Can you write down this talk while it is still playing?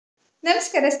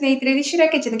ನಮಸ್ಕಾರ ಸ್ನೇಹಿತರೆ, ರಿಷಿರಾ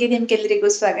ಕಿಚನ್ಗೆ ನಿಮ್ಗೆಲ್ಲರಿಗೂ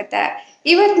ಸ್ವಾಗತ.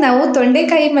 ಇವತ್ತು ನಾವು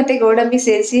ತೊಂಡೆಕಾಯಿ ಮತ್ತೆ ಗೋಡಂಬಿ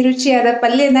ಸೇರಿಸಿ ರುಚಿಯಾದ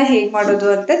ಪಲ್ಯನ ಹೇಗೆ ಮಾಡೋದು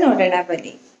ಅಂತ ನೋಡೋಣ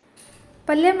ಬನ್ನಿ.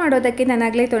 ಪಲ್ಯ ಮಾಡೋದಕ್ಕೆ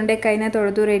ನಾನಾಗಲೇ ತೊಂಡೆಕಾಯಿನ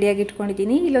ತೊಳೆದು ರೆಡಿಯಾಗಿ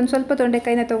ಇಟ್ಕೊಂಡಿದ್ದೀನಿ. ಇಲ್ಲೊಂದು ಸ್ವಲ್ಪ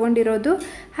ತೊಂಡೆಕಾಯಿನ ತೊಗೊಂಡಿರೋದು.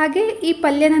 ಹಾಗೆ ಈ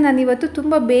ಪಲ್ಯನ ನಾನಿವತ್ತು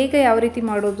ತುಂಬ ಬೇಗ ಯಾವ ರೀತಿ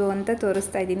ಮಾಡೋದು ಅಂತ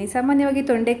ತೋರಿಸ್ತಾ ಇದ್ದೀನಿ. ಸಾಮಾನ್ಯವಾಗಿ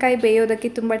ತೊಂಡೆಕಾಯಿ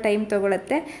ಬೇಯೋದಕ್ಕೆ ತುಂಬ ಟೈಮ್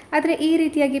ತೊಗೊಳುತ್ತೆ, ಆದರೆ ಈ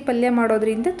ರೀತಿಯಾಗಿ ಪಲ್ಯ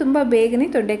ಮಾಡೋದ್ರಿಂದ ತುಂಬ ಬೇಗನೆ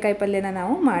ತೊಂಡೆಕಾಯಿ ಪಲ್ಯನ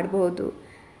ನಾವು ಮಾಡ್ಬೋದು.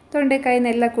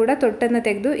 ತೊಂಡೆಕಾಯಿನೆಲ್ಲ ಕೂಡ ತೊಟ್ಟನ್ನು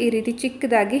ತೆಗೆದು ಈ ರೀತಿ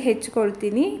ಚಿಕ್ಕದಾಗಿ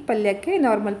ಹೆಚ್ಚಿಕೊಳ್ತೀನಿ. ಪಲ್ಯಕ್ಕೆ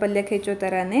ನಾರ್ಮಲ್ ಪಲ್ಯಕ್ಕೆ ಹೆಚ್ಚೋ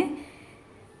ಥರನೇ.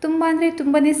 ತುಂಬ ಅಂದರೆ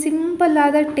ತುಂಬಾ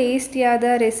ಸಿಂಪಲ್ಲಾದ ಟೇಸ್ಟಿಯಾದ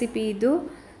ರೆಸಿಪಿ ಇದು.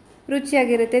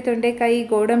 ರುಚಿಯಾಗಿರುತ್ತೆ. ತೊಂಡೆಕಾಯಿ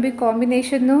ಗೋಡಂಬಿ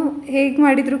ಕಾಂಬಿನೇಷನ್ನು ಹೇಗೆ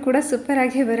ಮಾಡಿದರೂ ಕೂಡ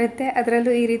ಸೂಪರಾಗಿ ಬರುತ್ತೆ.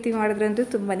 ಅದರಲ್ಲೂ ಈ ರೀತಿ ಮಾಡಿದ್ರಂತೂ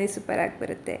ತುಂಬಾ ಸೂಪರಾಗಿ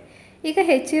ಬರುತ್ತೆ. ಈಗ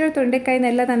ಹೆಚ್ಚಿರೋ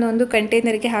ತೊಂಡೆಕಾಯಿನೆಲ್ಲ ನಾನು ಒಂದು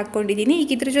ಕಂಟೈನರ್ಗೆ ಹಾಕ್ಕೊಂಡಿದ್ದೀನಿ.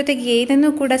 ಈಗ ಇದ್ರ ಜೊತೆಗೆ ಏನನ್ನೂ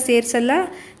ಕೂಡ ಸೇರಿಸಲ್ಲ,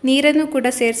 ನೀರನ್ನು ಕೂಡ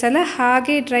ಸೇರಿಸಲ್ಲ.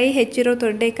 ಹಾಗೆ ಡ್ರೈ ಹೆಚ್ಚಿರೋ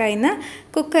ತೊಂಡೆಕಾಯಿನ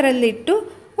ಕುಕ್ಕರಲ್ಲಿಟ್ಟು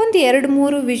ಒಂದು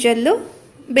 2-3 ವಿಷಲ್ಲು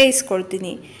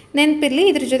ಬೇಯಿಸ್ಕೊಳ್ತೀನಿ. ನೆನಪಿರಲಿ,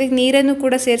 ಇದ್ರ ಜೊತೆಗೆ ನೀರನ್ನು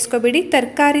ಕೂಡ ಸೇರಿಸ್ಕೊಬೇಡಿ.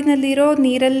 ತರಕಾರಿನಲ್ಲಿರೋ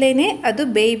ನೀರಲ್ಲೇ ಅದು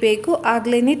ಬೇಯಬೇಕು,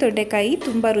 ಆಗಲೇ ತೊಂಡೆಕಾಯಿ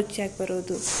ತುಂಬ ರುಚಿಯಾಗಿ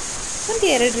ಬರೋದು. ಒಂದು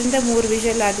 2-3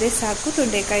 ವಿಷಲ್ ಆದರೆ ಸಾಕು,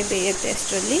 ತೊಂಡೆಕಾಯಿ ಬೇಯುತ್ತೆ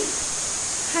ಅಷ್ಟರಲ್ಲಿ.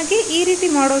 ಹಾಗೆ ಈ ರೀತಿ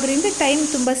ಮಾಡೋದ್ರಿಂದ ಟೈಮ್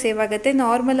ತುಂಬ ಸೇವ್ ಆಗುತ್ತೆ.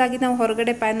 ನಾರ್ಮಲಾಗಿ ನಾವು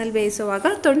ಹೊರಗಡೆ ಪ್ಯಾನಲ್ಲಿ ಬೇಯಿಸುವಾಗ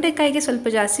ತೊಂಡೆಕಾಯಿಗೆ ಸ್ವಲ್ಪ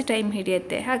ಜಾಸ್ತಿ ಟೈಮ್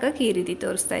ಹಿಡಿಯುತ್ತೆ. ಹಾಗಾಗಿ ಈ ರೀತಿ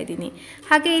ತೋರಿಸ್ತಾ ಇದ್ದೀನಿ.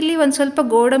 ಹಾಗೆ ಇಲ್ಲಿ ಒಂದು ಸ್ವಲ್ಪ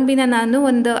ಗೋಡಂಬಿನ ನಾನು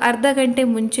ಒಂದು ಅರ್ಧ ಗಂಟೆ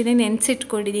ಮುಂಚೆನೇ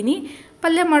ನೆನೆಸಿಟ್ಕೊಂಡಿದ್ದೀನಿ.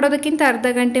 ಪಲ್ಯ ಮಾಡೋದಕ್ಕಿಂತ ಅರ್ಧ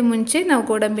ಗಂಟೆ ಮುಂಚೆ ನಾವು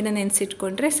ಗೋಡಂಬಿನ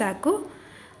ನೆನೆಸಿಟ್ಕೊಂಡ್ರೆ ಸಾಕು.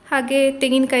 ಹಾಗೆ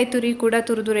ತೆಂಗಿನಕಾಯಿ ತುರಿ ಕೂಡ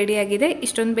ತುರಿದು ರೆಡಿಯಾಗಿದೆ.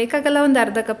 ಇಷ್ಟೊಂದು ಬೇಕಾಗಲ್ಲ, ಒಂದು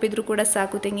ಅರ್ಧ ಕಪ್ ಇದ್ರೂ ಕೂಡ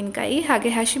ಸಾಕು ತೆಂಗಿನಕಾಯಿ. ಹಾಗೆ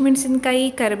ಹಸಿಮೆಣಸಿನಕಾಯಿ,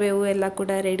 ಕರಿಬೇವು ಎಲ್ಲ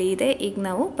ಕೂಡ ರೆಡಿ ಇದೆ. ಈಗ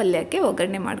ನಾವು ಪಲ್ಯಕ್ಕೆ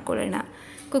ಒಗ್ಗರಣೆ ಮಾಡ್ಕೊಳ್ಳೋಣ.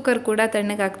 ಕುಕ್ಕರ್ ಕೂಡ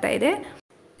ತಣ್ಣಗಾಗ್ತಾ ಇದೆ.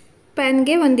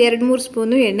 ಪ್ಯಾನ್ಗೆ ಒಂದು 2-3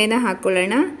 ಸ್ಪೂನು ಎಣ್ಣೆನ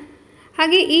ಹಾಕ್ಕೊಳ್ಳೋಣ.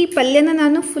 ಹಾಗೆ ಈ ಪಲ್ಯನ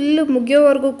ನಾನು ಫುಲ್ಲು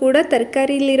ಮುಗಿಯೋವರೆಗೂ ಕೂಡ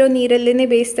ತರಕಾರಿಲಿರೋ ನೀರಲ್ಲೇ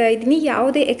ಬೇಯಿಸ್ತಾ ಇದ್ದೀನಿ.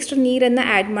 ಯಾವುದೇ ಎಕ್ಸ್ಟ್ರಾ ನೀರನ್ನು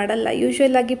ಆ್ಯಡ್ ಮಾಡಲ್ಲ.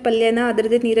 ಯೂಶ್ವಲಾಗಿ ಪಲ್ಯನ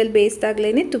ಅದರದ್ದೇ ನೀರಲ್ಲಿ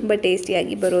ಬೇಯಿಸಿದಾಗಲೇ ತುಂಬ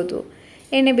ಟೇಸ್ಟಿಯಾಗಿ ಬರೋದು.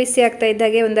 ಎಣ್ಣೆ ಬಿಸಿ ಆಗ್ತಾ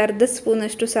ಇದ್ದಾಗೆ ಒಂದು ಅರ್ಧ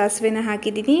ಸ್ಪೂನಷ್ಟು ಸಾಸಿವೆನ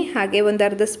ಹಾಕಿದ್ದೀನಿ. ಹಾಗೆ ಒಂದು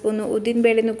ಅರ್ಧ ಸ್ಪೂನು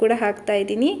ಉದ್ದಿನಬೇಳೆನೂ ಕೂಡ ಹಾಕ್ತಾ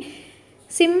ಇದ್ದೀನಿ.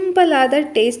 ಸಿಂಪಲ್ ಆದ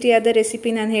ಟೇಸ್ಟಿಯಾದ ರೆಸಿಪಿ.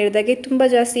 ನಾನು ಹೇಳಿದಾಗೆ ತುಂಬ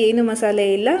ಜಾಸ್ತಿ ಏನು ಮಸಾಲೆ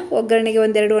ಇಲ್ಲ. ಒಗ್ಗರಣೆಗೆ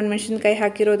 1-2 ಒಣಮೆಣಸಿನ್ಕಾಯಿ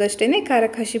ಹಾಕಿರೋದಷ್ಟೇ.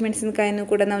 ಖಾರಕ್ಕೆ ಹಸಿಮೆಣಸಿನ್ಕಾಯಿನೂ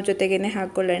ಕೂಡ ನಾವು ಜೊತೆಗೇ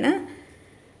ಹಾಕ್ಕೊಳ್ಳೋಣ.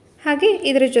 ಹಾಗೆ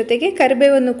ಇದರ ಜೊತೆಗೆ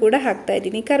ಕರಿಬೇವನ್ನು ಕೂಡ ಹಾಕ್ತಾ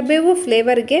ಇದ್ದೀನಿ. ಕರಿಬೇವು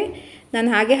ಫ್ಲೇವರ್ಗೆ ನಾನು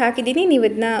ಹಾಗೆ ಹಾಕಿದ್ದೀನಿ. ನೀವು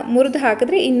ಇದನ್ನ ಮುರಿದು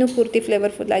ಹಾಕಿದ್ರೆ ಇನ್ನೂ ಪೂರ್ತಿ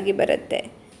ಫ್ಲೇವರ್ಫುಲ್ಲಾಗಿ ಬರುತ್ತೆ.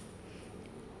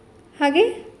 ಹಾಗೆ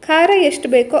ಖಾರ ಎಷ್ಟು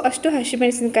ಬೇಕೋ ಅಷ್ಟು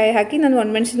ಹಸಿಮೆಣಸಿನ್ಕಾಯಿ ಹಾಕಿ, ನಾನು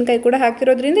ಒಣಮೆಣಸಿನ್ಕಾಯಿ ಕೂಡ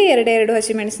ಹಾಕಿರೋದ್ರಿಂದ 2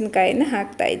 ಹಸಿಮೆಣಸಿನ್ಕಾಯಿನ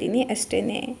ಹಾಕ್ತಾ ಇದ್ದೀನಿ ಅಷ್ಟೇ.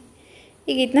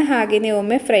 ಈಗ ಇದನ್ನ ಹಾಗೆಯೇ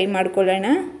ಒಮ್ಮೆ ಫ್ರೈ ಮಾಡ್ಕೊಳ್ಳೋಣ.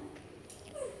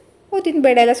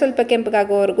 ಉದ್ದಿನಬೇಳೆ ಎಲ್ಲ ಸ್ವಲ್ಪ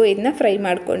ಕೆಂಪಗಾಗೋವರೆಗೂ ಇದನ್ನ ಫ್ರೈ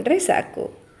ಮಾಡಿಕೊಂಡ್ರೆ ಸಾಕು.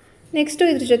 ನೆಕ್ಸ್ಟು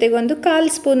ಇದ್ರ ಜೊತೆಗೆ ಒಂದು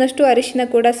 1/4 ಸ್ಪೂನಷ್ಟು ಅರಿಶಿನ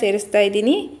ಕೂಡ ಸೇರಿಸ್ತಾ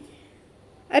ಇದ್ದೀನಿ.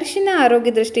 ಅರಿಶಿನ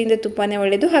ಆರೋಗ್ಯ ದೃಷ್ಟಿಯಿಂದ ತುಂಬಾ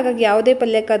ಒಳ್ಳೆಯದು. ಹಾಗಾಗಿ ಯಾವುದೇ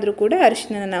ಪಲ್ಯಕ್ಕಾದರೂ ಕೂಡ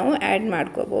ಅರಿಶಿನ ನಾವು ಆ್ಯಡ್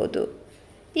ಮಾಡ್ಕೋಬೋದು.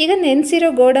 ಈಗ ನೆನೆಸಿರೋ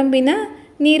ಗೋಡಂಬಿನ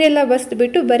ನೀರೆಲ್ಲ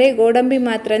ಬಸಿದ್ಬಿಟ್ಟು ಬರೀ ಗೋಡಂಬಿ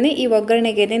ಮಾತ್ರನೇ ಈ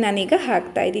ಒಗ್ಗರಣೆಗೆ ನಾನೀಗ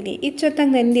ಹಾಕ್ತಾಯಿದ್ದೀನಿ. ಇದು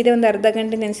ಜೊತೆಗೆ ನೆನೆದಿದೆ. ಒಂದು ಅರ್ಧ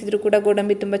ಗಂಟೆ ನೆನೆಸಿದ್ರು ಕೂಡ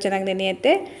ಗೋಡಂಬಿ ತುಂಬ ಚೆನ್ನಾಗಿ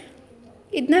ನೆನೆಯುತ್ತೆ.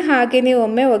 ಇದನ್ನ ಹಾಗೆಯೇ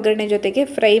ಒಮ್ಮೆ ಒಗ್ಗರಣೆ ಜೊತೆಗೆ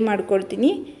ಫ್ರೈ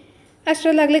ಮಾಡ್ಕೊಳ್ತೀನಿ.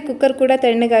 ಅಷ್ಟರಲ್ಲಾಗಲೇ ಕುಕ್ಕರ್ ಕೂಡ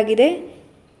ತಣ್ಣಗಾಗಿದೆ.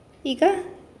 ಈಗ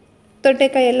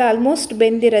ತೊಂಡೆಕಾಯಿ ಎಲ್ಲ ಆಲ್ಮೋಸ್ಟ್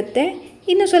ಬೆಂದಿರುತ್ತೆ.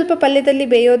 ಇನ್ನು ಸ್ವಲ್ಪ ಪಲ್ಯದಲ್ಲಿ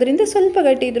ಬೇಯೋದ್ರಿಂದ ಸ್ವಲ್ಪ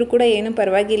ಗಟ್ಟಿ ಇದ್ದರೂ ಕೂಡ ಏನೂ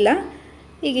ಪರವಾಗಿಲ್ಲ.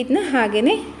 ಈಗ ಇದನ್ನ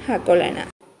ಹಾಗೆಯೇ ಹಾಕ್ಕೊಳ್ಳೋಣ.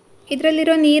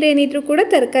 ಇದರಲ್ಲಿರೋ ನೀರೇನಿದ್ರೂ ಕೂಡ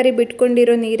ತರಕಾರಿ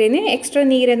ಬಿಟ್ಕೊಂಡಿರೋ ನೀರೇನೆ, ಎಕ್ಸ್ಟ್ರಾ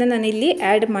ನೀರನ್ನು ನಾನಿಲ್ಲಿ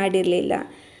ಆ್ಯಡ್ ಮಾಡಿರಲಿಲ್ಲ.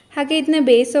 ಹಾಗೆ ಇದನ್ನ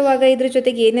ಬೇಯಿಸೋವಾಗ ಇದ್ರ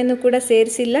ಜೊತೆಗೆ ಏನನ್ನೂ ಕೂಡ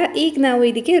ಸೇರಿಸಿಲ್ಲ. ಈಗ ನಾವು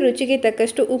ಇದಕ್ಕೆ ರುಚಿಗೆ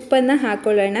ತಕ್ಕಷ್ಟು ಉಪ್ಪನ್ನು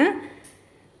ಹಾಕ್ಕೊಳ್ಳೋಣ.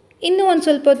 ಇನ್ನೂ ಒಂದು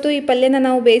ಸ್ವಲ್ಪ ಹೊತ್ತು ಈ ಪಲ್ಯನ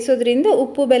ನಾವು ಬೇಯಿಸೋದ್ರಿಂದ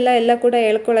ಉಪ್ಪು ಬೆಲ್ಲ ಎಲ್ಲ ಕೂಡ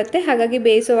ಎಳ್ಕೊಳ್ಳುತ್ತೆ. ಹಾಗಾಗಿ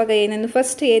ಬೇಯಿಸೋವಾಗ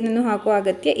ಏನನ್ನು ಹಾಕೋ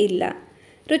ಅಗತ್ಯ ಇಲ್ಲ.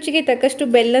 ರುಚಿಗೆ ತಕ್ಕಷ್ಟು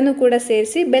ಬೆಲ್ಲನೂ ಕೂಡ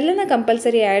ಸೇರಿಸಿ, ಬೆಲ್ಲನ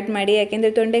ಕಂಪಲ್ಸರಿ ಆ್ಯಡ್ ಮಾಡಿ.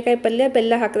 ಯಾಕೆಂದರೆ ತೊಂಡೆಕಾಯಿ ಪಲ್ಯ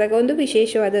ಬೆಲ್ಲ ಹಾಕಿದಾಗ ಒಂದು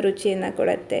ವಿಶೇಷವಾದ ರುಚಿಯನ್ನು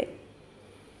ಕೊಡುತ್ತೆ.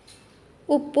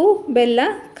 ಉಪ್ಪು, ಬೆಲ್ಲ,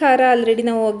 ಖಾರ ಆಲ್ರೆಡಿ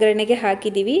ನಾವು ಒಗ್ಗರಣೆಗೆ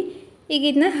ಹಾಕಿದ್ದೀವಿ. ಈಗ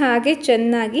ಇದನ್ನ ಹಾಗೆ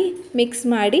ಚೆನ್ನಾಗಿ ಮಿಕ್ಸ್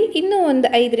ಮಾಡಿ ಇನ್ನೂ ಒಂದು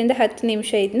 5-10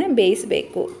 ನಿಮಿಷ ಇದನ್ನ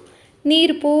ಬೇಯಿಸಬೇಕು.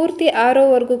 ನೀರು ಪೂರ್ತಿ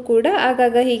ಆರೋವರೆಗೂ ಕೂಡ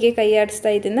ಆಗಾಗ ಹೀಗೆ ಕೈ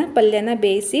ಆಡಿಸ್ತಾ ಇದನ್ನು ಪಲ್ಯನ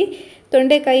ಬೇಯಿಸಿ.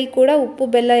 ತೊಂಡೆಕಾಯಿ ಕೂಡ ಉಪ್ಪು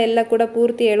ಬೆಲ್ಲ ಎಲ್ಲ ಕೂಡ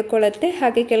ಪೂರ್ತಿ ಎಳ್ಕೊಳ್ಳುತ್ತೆ.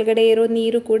 ಹಾಗೆ ಕೆಳಗಡೆ ಇರೋ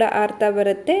ನೀರು ಕೂಡ ಆರ್ತಾ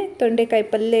ಬರುತ್ತೆ. ತೊಂಡೆಕಾಯಿ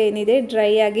ಪಲ್ಯ ಏನಿದೆ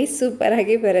ಡ್ರೈ ಆಗಿ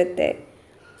ಸೂಪರಾಗಿ ಬರುತ್ತೆ.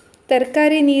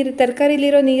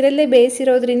 ತರಕಾರಿಲಿರೋ ನೀರಲ್ಲೇ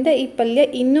ಬೇಯಿಸಿರೋದ್ರಿಂದ ಈ ಪಲ್ಯ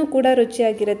ಇನ್ನೂ ಕೂಡ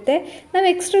ರುಚಿಯಾಗಿರುತ್ತೆ. ನಾವು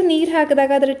ಎಕ್ಸ್ಟ್ರಾ ನೀರು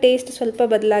ಹಾಕಿದಾಗ ಅದರ ಟೇಸ್ಟ್ ಸ್ವಲ್ಪ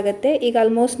ಬದಲಾಗುತ್ತೆ. ಈಗ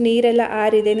ಆಲ್ಮೋಸ್ಟ್ ನೀರೆಲ್ಲ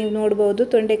ಆರಿದೆ, ನೀವು ನೋಡ್ಬೋದು.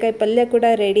 ತೊಂಡೆಕಾಯಿ ಪಲ್ಯ ಕೂಡ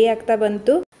ರೆಡಿ ಆಗ್ತಾ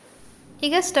ಬಂತು.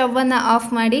 ಈಗ ಸ್ಟವನ್ನು ಆಫ್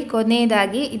ಮಾಡಿ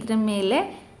ಕೊನೆಯದಾಗಿ ಇದರ ಮೇಲೆ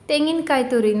ತೆಂಗಿನಕಾಯಿ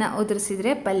ತುರಿನ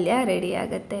ಉದುರಿಸಿದ್ರೆ ಪಲ್ಯ ರೆಡಿ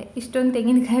ಆಗುತ್ತೆ. ಇಷ್ಟೊಂದು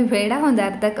ತೆಂಗಿನಕಾಯಿ ಬೇಡ, ಒಂದು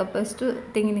ಅರ್ಧ ಕಪ್ಪಷ್ಟು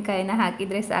ತೆಂಗಿನಕಾಯಿನ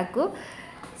ಹಾಕಿದರೆ ಸಾಕು.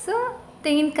 ಸೊ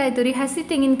ತೆಂಗಿನಕಾಯಿ ತುರಿ, ಹಸಿ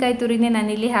ತೆಂಗಿನಕಾಯಿ ತುರಿನೇ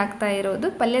ನಾನಿಲ್ಲಿ ಹಾಕ್ತಾ ಇರೋದು.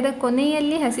 ಪಲ್ಯದ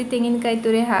ಕೊನೆಯಲ್ಲಿ ಹಸಿ ತೆಂಗಿನಕಾಯಿ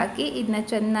ತುರಿ ಹಾಕಿ ಇದನ್ನ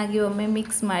ಚೆನ್ನಾಗಿ ಒಮ್ಮೆ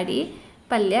ಮಿಕ್ಸ್ ಮಾಡಿ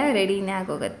ಪಲ್ಯ ರೆಡಿನೇ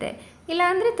ಆಗೋಗುತ್ತೆ.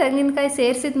 ಇಲ್ಲಾಂದರೆ ತೆಂಗಿನಕಾಯಿ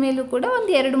ಸೇರಿಸಿದ ಮೇಲೂ ಕೂಡ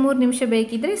ಒಂದು 2-3 ನಿಮಿಷ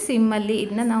ಬೇಕಿದ್ದರೆ ಸಿಮ್ಮಲ್ಲಿ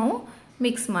ಇದನ್ನ ನಾವು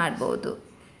ಮಿಕ್ಸ್ ಮಾಡ್ಬೋದು.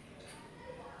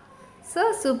 ಸೊ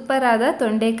ಸೂಪರ್ ಆದ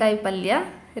ತೊಂಡೆಕಾಯಿ ಪಲ್ಯ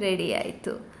ರೆಡಿ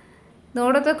ಆಯಿತು.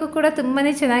 ನೋಡೋದಕ್ಕೂ ಕೂಡ ತುಂಬಾ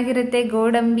ಚೆನ್ನಾಗಿರುತ್ತೆ.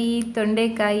 ಗೋಡಂಬಿ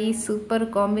ತೊಂಡೆಕಾಯಿ ಸೂಪರ್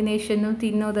ಕಾಂಬಿನೇಷನ್ನು,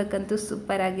 ತಿನ್ನೋದಕ್ಕಂತೂ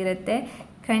ಸೂಪರ್ ಆಗಿರುತ್ತೆ.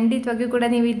 ಖಂಡಿತವಾಗಿಯೂ ಕೂಡ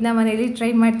ನೀವು ಇದನ್ನ ಮನೇಲಿ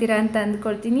ಟ್ರೈ ಮಾಡ್ತೀರಾ ಅಂತ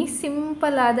ಅಂದ್ಕೊಳ್ತೀನಿ.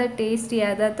 ಸಿಂಪಲ್ ಆದ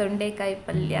ಟೇಸ್ಟಿಯಾದ ತೊಂಡೆಕಾಯಿ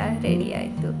ಪಲ್ಯ ರೆಡಿ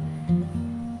ಆಯಿತು.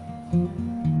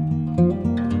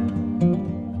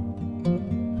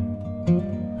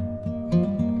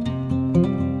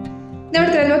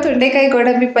 ನೋಡಿದ್ರಲ್ವ, ತೊಂಡೆಕಾಯಿ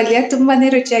ಗೋಡಂಬಿ ಪಲ್ಯ ತುಂಬಾ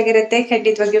ರುಚಿಯಾಗಿರುತ್ತೆ.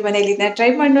 ಖಂಡಿತವಾಗಿಯೂ ಮನೇಲಿ ಟ್ರೈ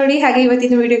ಮಾಡಿ ನೋಡಿ. ಹಾಗೆ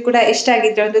ಇವತ್ತಿನ ವಿಡಿಯೋ ಕೂಡ ಇಷ್ಟ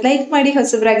ಆಗಿದ್ರೆ ಒಂದು ಲೈಕ್ ಮಾಡಿ,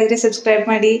 ಹೊಸಬರಾಗಿದ್ರೆ ಸಬ್ಸ್ಕ್ರೈಬ್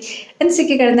ಮಾಡಿ.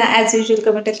 ಅನಿಸಿಕೆಗಳನ್ನ ಆಸ್ ಯೂಶುವಲ್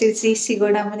ಕಮೆಂಟಲ್ಲಿ ತಿಳಿಸಿ.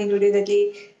 ಸಿಗೋಣ ಮುಂದಿನ ವಿಡಿಯೋದಲ್ಲಿ.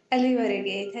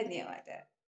 ಅಲ್ಲಿವರೆಗೆ ಧನ್ಯವಾದ.